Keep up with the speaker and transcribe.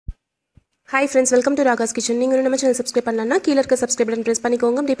Hi friends, welcome to Ragas Kitchen. நீங்க நம்ம channel subscribe பண்ணலனா கீழ இருக்க சப்ஸ்கிரைப் பட்டன் பிரஸ்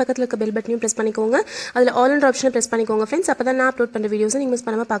பண்ணிக்கோங்க. அப்படியே பக்கத்துல இருக்க பெல் பட்டனையும் பிரஸ் பண்ணிக்கோங்க. அதுல ஆல் என்ற ஆப்ஷனை பிரஸ் பண்ணிக்கோங்க फ्रेंड्स. அப்பதான் நான் அப்லோட் பண்ற வீடியோஸ் நீங்க மிஸ்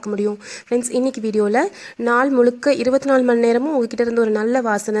பண்ணாம பார்க்க முடியும். फ्रेंड्स, இன்னைக்கு வீடியோல நாள் முழுக்க 24 மணி நேரமும் உங்ககிட்ட இருந்து ஒரு நல்ல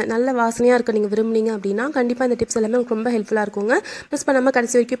வாசனையா இருக்க நீங்க விரும்புனீங்க அப்படினா கண்டிப்பா இந்த டிப்ஸ் எல்லாமே உங்களுக்கு ரொம்ப ஹெல்ப்ஃபுல்லா இருக்குங்க. மிஸ் பண்ணாம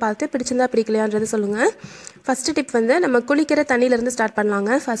கடைசி வரைக்கும் பார்த்து பிடிச்சிருந்தா பிடிக்கலையான்றதை சொல்லுங்க. ஃபர்ஸ்ட் டிப் வந்து நம்ம குளிக்கிற தண்ணில இருந்து ஸ்டார்ட்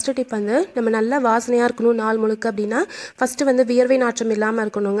பண்ணலாங்க. ஃபர்ஸ்ட் டிப் வந்து நம்ம நல்ல வாசனையா இருக்கணும் நாள் முழுக்க அப்படினா ஃபர்ஸ்ட் வந்து வியர்வை நாற்றம் இல்லாம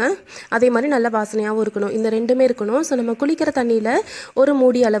இருக்கணுங்க. அதே மாதிரி நல்ல வாசனையாவும் இருக்கணும். இந்த ரெண்டுமே இருக்கணும். ஸோ நம்ம குளிக்கிற தண்ணியில் ஒரு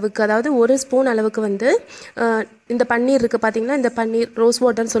மூடி அளவுக்கு, அதாவது ஒரு ஸ்பூன் அளவுக்கு வந்து இந்த பன்னீர் இருக்குது பார்த்தீங்கன்னா, இந்த பன்னீர் ரோஸ்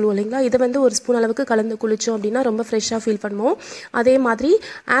வாட்டர்னு சொல்லுவோம் இல்லைங்களா, இதை வந்து ஒரு ஸ்பூன் அளவுக்கு கலந்து குளித்தோம் அப்படின்னா ரொம்ப ஃப்ரெஷ்ஷாக ஃபீல் பண்ணுவோம். அதே மாதிரி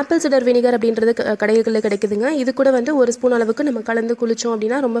ஆப்பிள் சிடர் வினிகர் அப்படின்றது கடைகளில் கிடைக்குதுங்க. இது கூட வந்து ஒரு ஸ்பூன் அளவுக்கு நம்ம கலந்து குளித்தோம்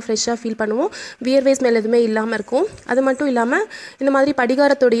அப்படின்னா ரொம்ப ஃப்ரெஷ்ஷாக ஃபீல் பண்ணுவோம். வியர்வை ஸ்மெல் எதுவுமே இல்லாமல் இருக்கும். அது மட்டும் இல்லாமல் இந்த மாதிரி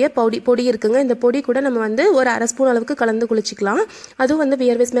படிகாரத்துடைய பொடி இருக்குங்க. இந்த பொடி கூட நம்ம வந்து ஒரு அரை ஸ்பூன் அளவுக்கு கலந்து குளிச்சிக்கலாம். அதுவும் வந்து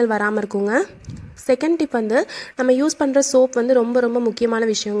வியர்வை ஸ்மெல் வராமல் இருக்குங்க. செகண்ட் டிப் வந்து நம்ம யூஸ் பண்ணுற சோப் வந்து ரொம்ப முக்கியமான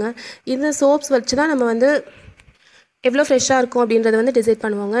விஷயங்க. இந்த சோப்ஸ் வச்சு தான் நம்ம வந்து எவ்வளோ ஃப்ரெஷ்ஷாக இருக்கும் அப்படின்றத வந்து டிசைட்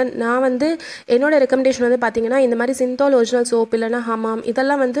பண்ணுவாங்க. நான் வந்து என்னோட ரெக்கமெண்டேஷன் வந்து பார்த்தீங்கன்னா, இந்த மாதிரி சிந்தால் ஒரிஜினல் சோப் இல்லைனா ஹமாம்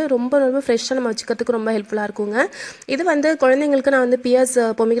இதெல்லாம் வந்து ரொம்ப ஃப்ரெஷ்ஷாக நம்ம வச்சுக்கிறதுக்கு ரொம்ப ஹெல்ப்ஃபுல்லாக இருக்குங்க. இது வந்து குழந்தைங்களுக்கு நான் வந்து பியர்ஸ்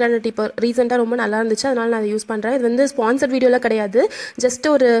பொமிகிரானட் இப்போ ரீசெண்டாக ரொம்ப நல்லா இருந்துச்சு, அதனால் நான் அதை யூஸ் பண்ணுறேன். இது வந்து ஸ்பான்சர்ட் வீடியோலாம் கிடையாது, ஜஸ்ட்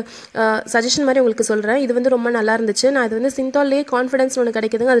ஒரு சஜஷன் மாதிரி உங்களுக்கு சொல்கிறேன். இது வந்து ரொம்ப நல்லா இருந்துச்சு. நான் இது வந்து சிந்தால்லேயே கான்ஃபிடன்ஸ் ஒன்று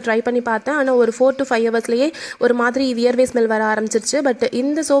கிடைக்குதுங்க, அது ட்ரை பண்ணி பார்த்தேன். ஆனால் ஒரு 4 to 5 ஹவர்ஸ்லேயே ஒரு மாதிரி வியர்வை ஸ்மெல் வர ஆரம்பிச்சிருச்சு. பட்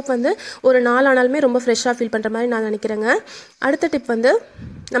இந்த சோப் வந்து ஒரு 4 ஆனாலுமே ரொம்ப ஃப்ரெஷ்ஷாக ஃபீல் பண்ணுற மாதிரி நான் நினைக்கிறேன். அடுத்த டிப் வந்து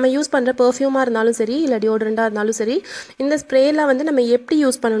நம்ம யூஸ் பண்ணுற பெர்ஃப்யூமாக இருந்தாலும் சரி இல்லை டியோட்ரண்டாக இருந்தாலும் சரி, இந்த ஸ்ப்ரேலாம் வந்து நம்ம எப்படி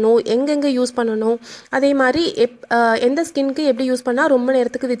யூஸ் பண்ணணும், எங்கெங்கே யூஸ் பண்ணணும், அதே மாதிரி எந்த ஸ்கின்க்கு எப்படி யூஸ் பண்ணால் ரொம்ப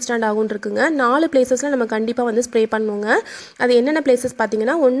நேரத்துக்கு வித்ஸ்டாண்ட் ஆகும்னு இருக்குங்க. 4 பிளேசஸில் நம்ம கண்டிப்பாக வந்து ஸ்ப்ரே பண்ணுவோங்க. அது என்னென்ன பிளேசஸ்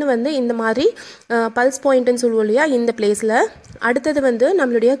பார்த்தீங்கன்னா, ஒன்று வந்து இந்த மாதிரி பல்ஸ் பாயிண்ட்டுன்னு சொல்லுவோம் இல்லையா, இந்த பிளேஸில். அடுத்தது வந்து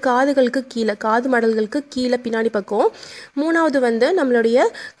நம்மளுடைய காதுகளுக்கு கீழே, காது மடல்களுக்கு கீழே பின்னாடி பக்கம். மூணாவது வந்து நம்மளுடைய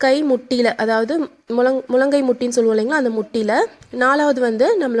கை முட்டியில், அதாவது முழங்கை முட்டின்னு சொல்லுவோம் இல்லைங்களா, அந்த முட்டியில். நாலாவது வந்து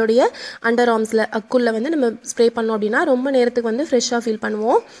நம்மளுடைய அண்டர் ஆர்ம்ஸில், அக்குள்ள வந்து நம்ம ஸ்ப்ரே பண்ணோம் அப்படின்னா ரொம்ப நேரத்துக்கு வந்து ஃப்ரெஷ்ஷாக ஃபீல்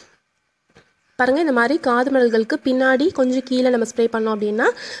பண்ணுவோம். பாருங்கள், இந்த மாதிரி காது மடல்களுக்கு பின்னாடி கொஞ்சம் கீழே நம்ம ஸ்ப்ரே பண்ணோம் அப்படின்னா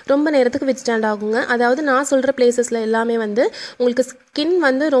ரொம்ப நேரத்துக்கு வித்ஸ்டாண்ட் ஆகுங்க. அதாவது நான் சொல்கிற பிளேசஸில் எல்லாமே வந்து உங்களுக்கு ஸ்கின்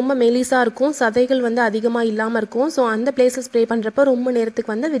வந்து ரொம்ப மெலிசாக இருக்கும், சதைகள் வந்து அதிகமாக இல்லாமல் இருக்கும். ஸோ அந்த பிளேஸில் ஸ்ப்ரே பண்ணுறப்ப ரொம்ப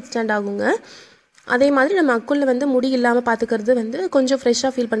நேரத்துக்கு வந்து வித்ஸ்டாண்ட் ஆகுங்க. அதே மாதிரி நம்ம அக்குள்ள வந்து முடி இல்லாமல் பார்த்துக்கிறது வந்து கொஞ்சம்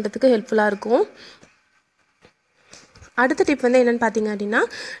ஃப்ரெஷ்ஷாக ஃபீல் பண்ணுறதுக்கு ஹெல்ப்ஃபுல்லாக இருக்கும். அடுத்த டிப் வந்து என்னென்னு பார்த்தீங்க அப்படின்னா,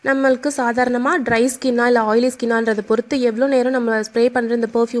 நம்மளுக்கு சாதாரணமாக ட்ரை ஸ்கின்னா இல்லை ஆயிலி ஸ்கின்னான்றதை பொறுத்து எவ்வளோ நேரம் நம்ம ஸ்ப்ரே பண்ணுற இந்த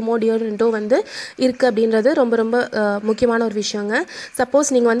பெர்ஃப்யூமோ டியோட்ரண்ட்டோ வந்து இருக்குது அப்படின்றது ரொம்ப முக்கியமான ஒரு விஷயங்க.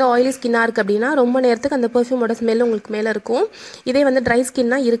 சப்போஸ் நீங்கள் வந்து ஆயிலி ஸ்கின்னாக இருக்குது அப்படின்னா ரொம்ப நேரத்துக்கு அந்த பெர்ஃப்யூமோட ஸ்மெல் உங்களுக்கு மேலே இருக்கும். இதே வந்து ட்ரை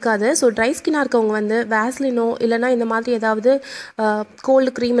ஸ்கின்னா இருக்காது. ஸோ ட்ரை ஸ்கின்னாக இருக்கவங்க வந்து வேஸ்லினோ இல்லைனா இந்த மாதிரி ஏதாவது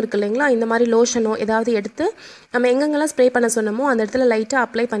கோல்டு க்ரீம் இருக்குது இல்லைங்களா, இந்த மாதிரி லோஷனோ ஏதாவது எடுத்து நம்ம எங்கெங்கெல்லாம் ஸ்ப்ரே பண்ண சொன்னமோ அந்த இடத்துல லைட்டாக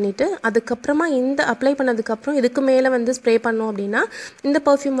அப்ளை பண்ணிவிட்டு, அதுக்கப்புறமா இந்த அப்ளை பண்ணதுக்கப்புறம் இதுக்கு மேலே வந்து ஸ்ப்ரே பண்ணோம் அப்படின்னா இந்த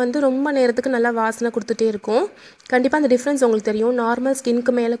பெர்ஃப்யூம் வந்து ரொம்ப நேரத்துக்கு நல்லா வாசனை கொடுத்துட்டே இருக்கும். கண்டிப்பாக அந்த டிஃப்ரென்ஸ் உங்களுக்கு தெரியும். நார்மல்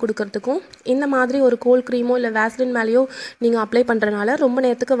ஸ்கின்க்கு மேலே கொடுக்கறதுக்கும் இந்த மாதிரி ஒரு கோல்ட் க்ரீமோ இல்லை வேஸ்லின் மேலேயோ நீங்கள் அப்ளை பண்ணுறதுனால ரொம்ப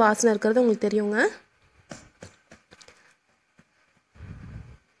நேரத்துக்கு வாசனை இருக்கிறது உங்களுக்கு தெரியுங்க.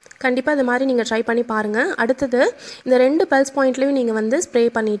 கண்டிப்பாக இது மாதிரி நீங்கள் ட்ரை பண்ணி பாருங்கள். அடுத்தது இந்த 2 பல்ஸ் பாயிண்ட்லேயும் நீங்கள் வந்து ஸ்ப்ரே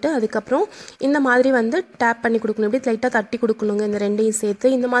பண்ணிவிட்டு அதுக்கப்புறம் இந்த மாதிரி வந்து டேப் பண்ணி கொடுக்கணும். இப்படி லைட்டாக தட்டி கொடுக்கணுங்க இந்த ரெண்டையும்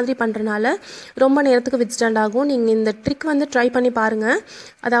சேர்த்து. இந்த மாதிரி பண்ணுறனால ரொம்ப நேரத்துக்கு வித்ஸ்டாண்ட் ஆகும். நீங்கள் இந்த ட்ரிக் வந்து ட்ரை பண்ணி பாருங்கள்.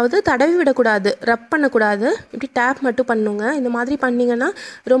 அதாவது தடவி விடக்கூடாது, ரப் பண்ணக்கூடாது, இப்படி டேப் மட்டும் பண்ணுங்க. இந்த மாதிரி பண்ணிங்கன்னா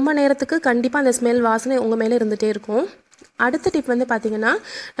ரொம்ப நேரத்துக்கு கண்டிப்பாக அந்த ஸ்மெல் வாசனை உங்கள் மேலே இருந்துகிட்டே இருக்கும். அடுத்த டிப் வந்து பார்த்திங்கன்னா,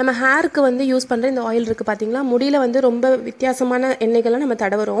 நம்ம ஹேருக்கு வந்து யூஸ் பண்ணுற இந்த ஆயில் இருக்குது பார்த்திங்களா, முடியில் வந்து ரொம்ப வித்தியாசமான எண்ணெய்கள்லாம் நம்ம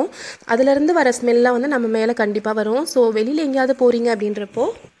தடவுறோம். அதுலேருந்து வர ஸ்மெல்லாம் வந்து நம்ம மேலே கண்டிப்பாக வரும். ஸோ வெளியில் எங்கேயாவது போகிறீங்க அப்படின்றப்போ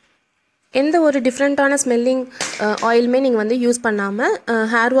எந்த ஒரு டிஃப்ரெண்ட்டான ஸ்மெல்லிங் ஆயிலுமே நீங்கள் வந்து யூஸ் பண்ணாமல்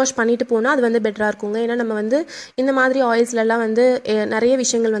ஹேர் வாஷ் பண்ணிவிட்டு போனால் அது வந்து பெட்டராக இருக்குங்க. ஏன்னா நம்ம வந்து இந்த மாதிரி ஆயில்ஸ்லலாம் வந்து நிறைய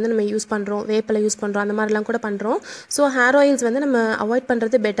விஷயங்கள் வந்து நம்ம யூஸ் பண்ணுறோம், வேப்பிலை யூஸ் பண்ணுறோம், அந்த மாதிரிலாம் கூட பண்ணுறோம். ஸோ ஹேர் ஆயில்ஸ் வந்து நம்ம அவாய்ட்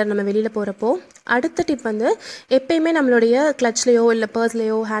பண்ணுறது பெட்டர் நம்ம வெளியில் போகிறப்போ. அடுத்த டிப் வந்து எப்பயுமே நம்மளுடைய கிளச்லேயோ இல்லை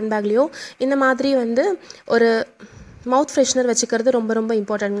பர்ஸ்லேயோ ஹேண்ட்பேக்லேயோ இந்த மாதிரி வந்து ஒரு மவுத் ஃப்ரெஷ்னர் வச்சுக்கிறது ரொம்ப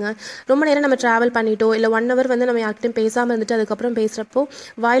இம்பார்ட்டன்ட்ங்க. ரொம்ப நேரம் நம்ம ட்ராவல் பண்ணிட்டோ இல்லை 1 hour வந்து நம்ம யார்கிட்டையும் பேசாமல் இருந்துட்டு அதுக்கப்புறம் பேசுகிறப்போ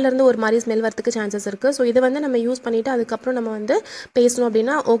வாயிலேருந்து ஒரு மாதிரி ஸ்மெல் வரத்துக்கு சான்சஸ் இருக்குது. ஸோ இதை வந்து நம்ம யூஸ் பண்ணிவிட்டு அதுக்கப்புறம் நம்ம வந்து பேசணும்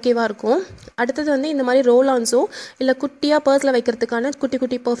அப்படின்னா ஓகேவாக இருக்கும். அடுத்தது வந்து இந்த மாதிரி ரோல் ஆன்ஸோ இல்லை குட்டியாக பர்ஸில் வைக்கிறதுக்கான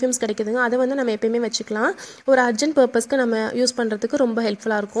குட்டி பெர்ஃப்யூம்ஸ் கிடைக்குதுங்க. அதை வந்து நம்ம எப்பயுமே வச்சுக்கலாம். ஒரு அர்ஜென்ட் பர்பஸ்க்கு நம்ம யூஸ் பண்ணுறதுக்கு ரொம்ப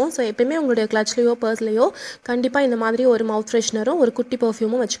ஹெல்ப்ஃபுல்லாக இருக்கும். ஸோ எப்பயுமே உங்களுடைய கிளச்லேயோ பர்ஸ்லேயோ கண்டிப்பாக இந்த மாதிரி ஒரு மவுத் ஃப்ரெஷ்னரும் ஒரு குட்டி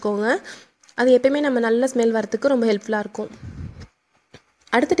பெர்ஃப்யூமும் வச்சுக்கோங்க. அது எப்பயுமே நம்ம நல்ல ஸ்மெல் வரத்துக்கு ரொம்ப ஹெல்ப்ஃபுல்லாக இருக்கும்.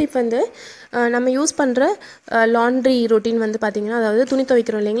 அடுத்த டிப் வந்து நம்ம யூஸ் பண்ணுற லாண்ட்ரி ரொட்டீன் வந்து பார்த்திங்கன்னா, அதாவது துணி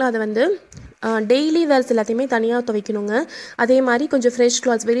துவைக்கிறோம் இல்லைங்களா, அதை வந்து டெய்லி வேர்ஸ் எல்லாத்தையுமே தனியாக துவைக்கணுங்க. அதே மாதிரி கொஞ்சம் ஃப்ரெஷ்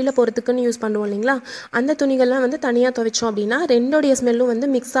கிளாத்ஸ் வெளியில் போகிறதுக்குன்னு யூஸ் பண்ணுவோம் இல்லைங்களா, அந்த துணிகள்லாம் வந்து தனியாக துவைச்சோம் அப்படின்னா ரெண்டோடைய ஸ்மெல்லும் வந்து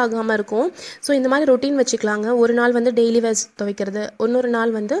மிக்ஸ் ஆகாமல் இருக்கும். ஸோ இந்த மாதிரி ரொட்டீன் வச்சுக்கலாங்க. ஒரு நாள் வந்து டெய்லி வேர்ஸ் துவைக்கிறது, இன்னொரு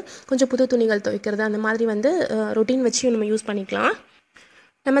நாள் வந்து கொஞ்சம் புது துணிகள் துவைக்கிறது, அந்த மாதிரி வந்து ரொட்டீன் வச்சு நம்ம யூஸ் பண்ணிக்கலாம்.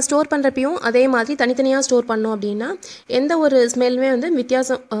 நம்ம ஸ்டோர் பண்ணுறப்பையும் அதே மாதிரி தனித்தனியாக ஸ்டோர் பண்ணோம் அப்படின்னா எந்த ஒரு ஸ்மெல்லுமே வந்து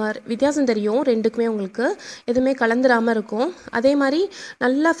வித்தியாசம் தெரியும் ரெண்டுக்குமே, உங்களுக்கு எதுவுமே கலந்துராமல் இருக்கும். அதே மாதிரி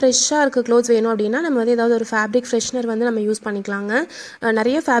நல்லா ஃப்ரெஷ்ஷாக இருக்க க்ளோத்ஸ் வேணும் அப்படின்னா நம்ம வந்து ஏதாவது ஒரு ஃபேப்ரிக் ஃப்ரெஷ்னர் வந்து நம்ம யூஸ் பண்ணிக்கலாங்க.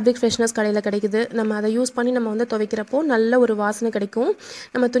 நிறைய ஃபேப்ரிக் ஃப்ரெஷ்னர்ஸ் கடையில் கிடைக்குது. நம்ம அதை யூஸ் பண்ணி நம்ம வந்து துவைக்கிறப்போ நல்ல ஒரு வாசனை கிடைக்கும்.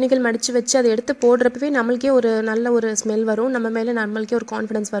 நம்ம துணிகள் மடித்து வச்சு அதை எடுத்து போடுறப்பவே நம்மளுக்கே ஒரு நல்ல ஒரு ஸ்மெல் வரும். நம்ம மேலே நம்மளுக்கே ஒரு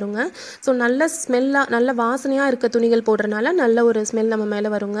கான்ஃபிடன்ஸ் வருங்க. ஸோ நல்ல ஸ்மெல்லாக நல்ல வாசனையாக இருக்க துணிகள் போடுறதுனால நல்ல ஒரு ஸ்மெல் நம்ம மேலே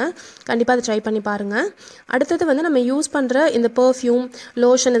வருங்க. கண்டிப்பாக அதை ட்ரை பண்ணி பாருங்கள். அடுத்தது வந்து நம்ம யூஸ் பண்ணுற இந்த பெர்ஃப்யூம்,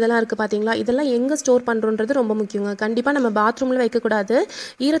 லோஷன் இதெல்லாம் இருக்குது பார்த்தீங்களா, இதெல்லாம் எங்கே ஸ்டோர் பண்ணுறோன்றது ரொம்ப முக்கியங்க. கண்டிப்பாக நம்ம பாத்ரூமில் வைக்கக்கூடாது.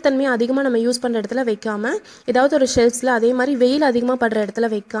 ஈரத்தன்மையை அதிகமாக நம்ம யூஸ் பண்ணுற இடத்துல வைக்காமல் ஏதாவது ஒரு ஷெல்ஃப்ஸில், அதே மாதிரி வெயில் அதிகமாக படுற இடத்துல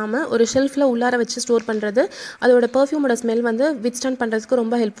வைக்காமல் ஒரு ஷெல்ஃபில் உள்ளார வச்சு ஸ்டோர் பண்ணுறது அதோட பெர்ஃப்யூமோட ஸ்மெல் வந்து வித்ஸ்டாண்ட் பண்ணுறதுக்கு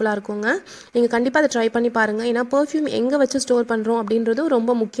ரொம்ப ஹெல்ப்ஃபுல்லாக இருக்குங்க. நீங்கள் கண்டிப்பாக அதை ட்ரை பண்ணி பாருங்கள். ஏன்னா பெர்ஃப்யூம் எங்கே வச்சு ஸ்டோர் பண்ணுறோம் அப்படின்றது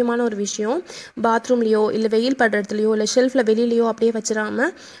ரொம்ப முக்கியமான ஒரு விஷயம். பாத்ரூம்லேயோ இல்லை வெயில் படுற இடத்துலையோ இல்லை ஷெல்ஃபில் வெளியிலையோ அப்படியே வச்சிடாமல்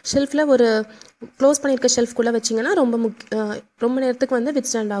ஷெல்ஃபில் ஒரு க்ளோஸ் பண்ணியிருக்க ஷெல்ஃப்குள்ளே வச்சிங்கன்னா ரொம்ப நேரத்துக்கு வந்து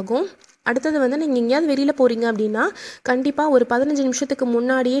வித்ஸ்டாண்ட் ஆகும். அடுத்தது வந்து நீங்கள் எங்கேயாவது வெளியில் போகிறீங்க அப்படின்னா கண்டிப்பாக ஒரு 15 நிமிஷத்துக்கு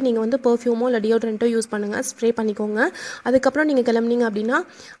முன்னாடியே நீங்கள் வந்து பெர்ஃப்யூமோ இல்லை டியோட்ரண்ட்டோ யூஸ் பண்ணுங்கள், ஸ்ப்ரே பண்ணிக்கோங்க. அதுக்கப்புறம் நீங்கள் கிளம்புனீங்க அப்படின்னா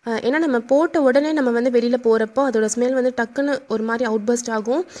ஏன்னா நம்ம போட்ட உடனே நம்ம வந்து வெளியில் போகிறப்போ அதோட ஸ்மெல் வந்து டக்குன்னு ஒரு மாதிரி அவுட்பர்ஸ்ட்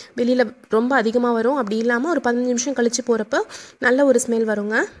ஆகும், வெளியில் ரொம்ப அதிகமாக வரும். அப்படி இல்லாமல் ஒரு 15 நிமிஷம் கழித்து போகிறப்போ நல்ல ஒரு ஸ்மெல்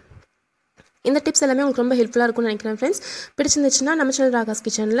வருங்க. இந்த டிப்ஸ் எல்லாமே உங்களுக்கு ரொம்ப ஹெல்ப்ஃபுல்லாக இருக்கும்னு நினைக்கிறேன் ஃப்ரெண்ட்ஸ். பிடிச்சிருந்துச்சுன்னா நம்ம சேனல் ராகாஸ்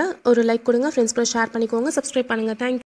கிச்சனில் ஒரு லைக் கொடுங்க, ஃப்ரெண்ட்ஸ் கூட ஷேர் பண்ணிக்கோங்க, சப்ஸ்கிரைப் பண்ணுங்கள். தேங்க்யூ.